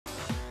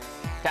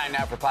Time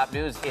now for pop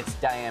news. It's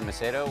Diane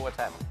Macedo. What's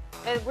happening?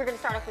 We're going to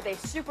start off with a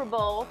Super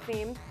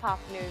Bowl-themed pop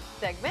news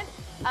segment,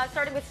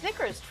 starting with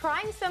Snickers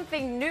trying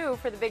something new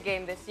for the big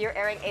game this year,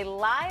 airing a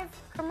live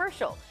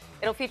commercial.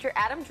 It'll feature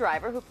Adam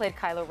Driver, who played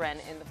Kylo Ren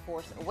in The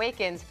Force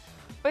Awakens,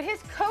 but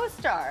his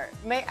co-star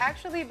may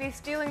actually be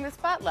stealing the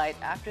spotlight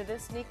after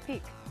this sneak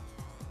peek.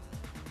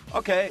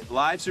 Okay,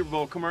 live Super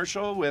Bowl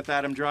commercial with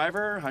Adam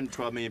Driver,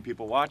 112 million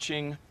people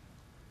watching.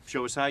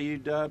 Show us how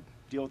you'd deal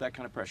with that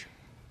kind of pressure.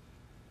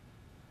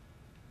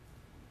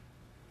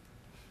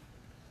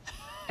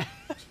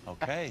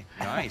 Okay,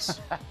 nice.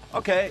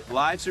 Okay,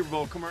 live Super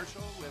Bowl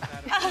commercial with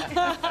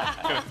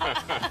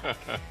Adam.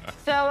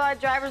 So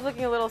Driver's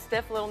looking a little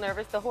stiff, a little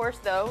nervous. The horse,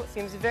 though,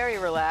 seems very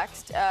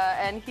relaxed,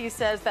 and he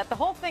says that the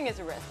whole thing is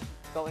a risk.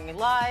 Going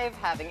live,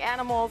 having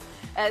animals,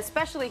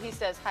 especially, he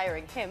says,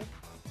 hiring him.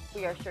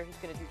 We are sure he's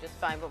going to do just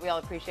fine, but we all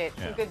appreciate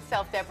some good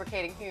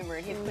self-deprecating humor,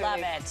 and he's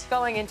clearly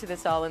going into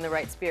this all in the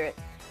right spirit.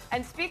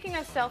 And speaking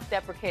of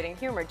self-deprecating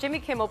humor, Jimmy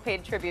Kimmel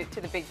paid tribute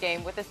to the big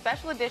game with a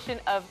special edition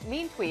of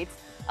Mean Tweets,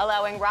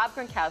 allowing Rob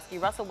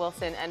Gronkowski, Russell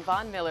Wilson, and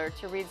Von Miller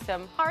to read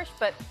some harsh,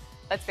 but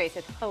let's face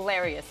it,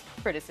 hilarious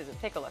criticism.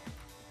 Take a look.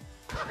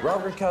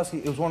 Rob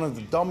Gronkowski is one of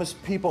the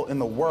dumbest people in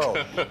the world.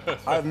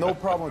 I have no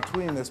problem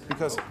tweeting this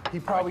because he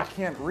probably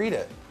can't read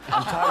it.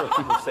 I'm tired of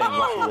people saying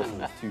Russell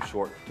Wilson is too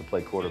short to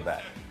play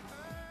quarterback.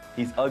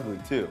 He's ugly,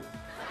 too.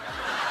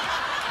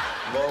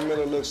 Von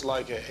Miller looks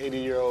like an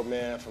 80-year-old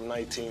man from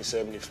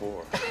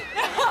 1974.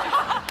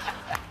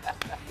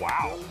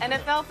 Wow.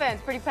 NFL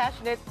fans, pretty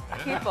passionate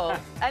people.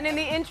 And in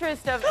the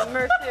interest of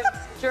immersive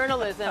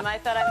journalism, I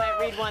thought I might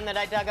read one that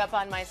I dug up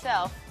on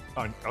myself.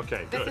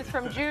 Okay, good. This is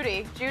from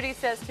Judy. Judy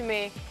says to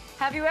me,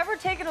 "Have you ever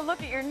taken a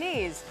look at your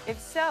knees? If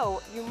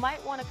so, you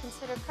might want to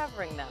consider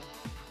covering them."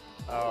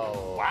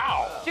 Oh.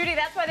 Wow. Judy,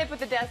 that's why they put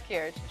the desk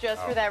here. It's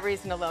just for that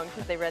reason alone,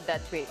 because they read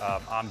that tweet.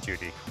 I'm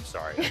Judy. I'm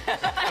sorry.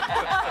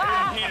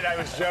 I didn't mean it. I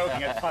was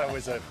joking. I thought it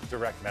was a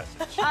direct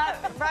message.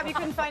 Rob, you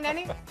couldn't find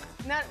any?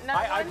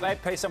 I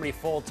pay somebody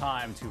full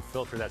time to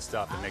filter that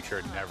stuff and make sure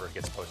it never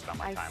gets posted on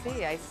my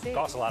timeline. I see. It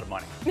costs a lot of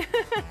money.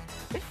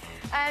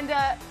 And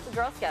the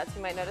Girl Scouts,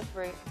 you might notice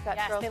we've got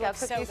Girl Scout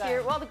cookies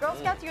here. Well, the Girl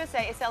Scouts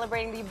USA is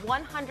celebrating the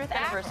 100th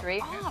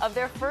anniversary of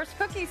their first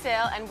cookie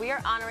sale, and we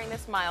are honoring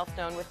this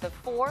milestone with the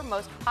 4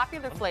 most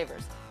popular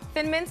flavors: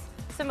 Thin Mints,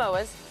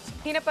 Samoas,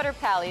 Peanut Butter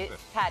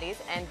Patties,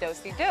 and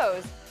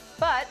Do-si-dos.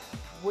 But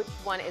which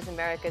one is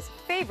America's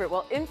favorite?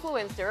 Well,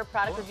 Influencer, a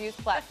product reviews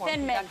platform,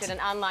 conducted an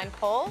online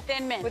poll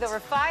with over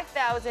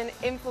 5,000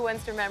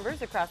 influencer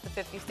members across the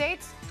 50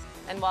 states.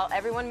 And while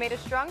everyone made a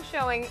strong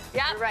showing,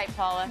 you're right,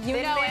 Paula. Thin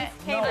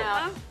Mints came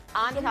out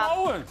on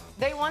top.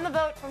 They won the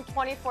vote from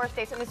 24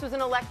 states, and this was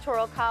an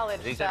electoral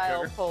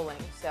college-style polling.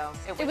 So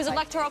it was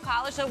electoral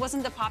college, so it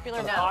wasn't the popular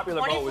vote. The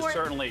popular vote was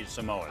certainly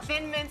Samoa's.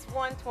 Thin Mints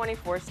won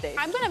 24 states.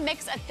 I'm going to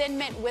mix a Thin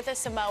Mint with a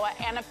Samoa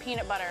and a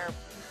peanut butter.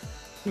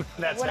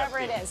 Whatever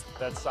it is.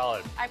 That's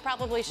solid. I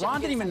probably should.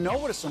 Ron didn't even know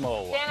what a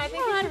Samoa was. Dan, I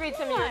think you should read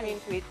some of your mean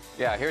tweets.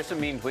 Yeah, here's some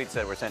mean tweets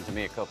that were sent to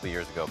me a couple of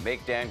years ago.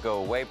 Make Dan go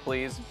away,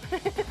 please.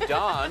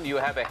 Don, you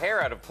have a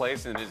hair out of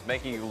place and it's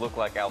making you look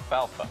like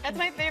alfalfa. That's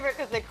my favorite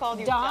because they called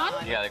you Don.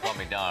 Yeah, they called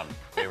me Don.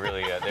 They were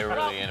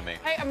really into me.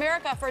 Hey,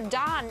 America, for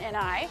Don and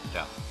I,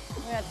 Yeah.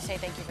 we have to say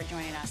thank you for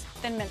joining us.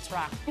 Thin Mints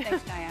rock.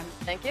 Thanks, Diane.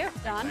 Thank you.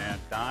 Don.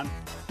 And Don.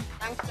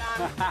 Thanks,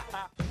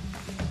 Don.